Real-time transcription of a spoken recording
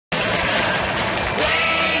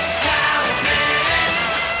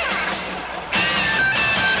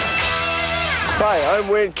Hi, I'm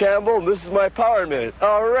Wayne Campbell, and this is my Power Minute.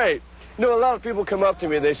 All right. You know, a lot of people come up to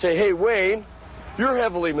me and they say, hey, Wayne, you're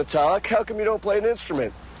heavily metallic. How come you don't play an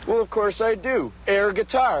instrument? Well, of course I do. Air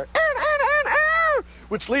guitar.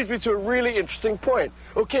 Which leads me to a really interesting point.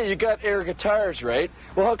 Okay, you got air guitars, right?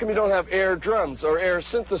 Well, how come you don't have air drums, or air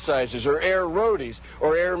synthesizers, or air roadies,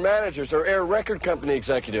 or air managers, or air record company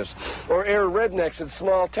executives, or air rednecks in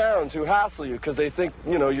small towns who hassle you because they think,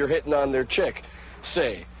 you know, you're hitting on their chick,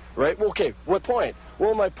 say, right? Well, okay, what point?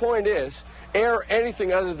 Well, my point is, air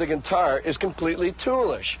anything other than guitar is completely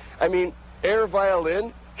toolish. I mean, air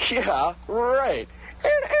violin? Yeah, right.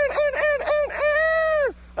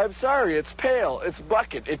 I'm sorry, it's pale, it's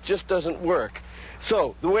bucket, it just doesn't work.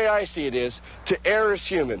 So, the way I see it is, to err is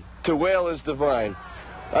human, to wail is divine.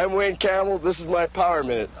 I'm Wayne Campbell, this is my Power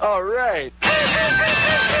Minute. All right.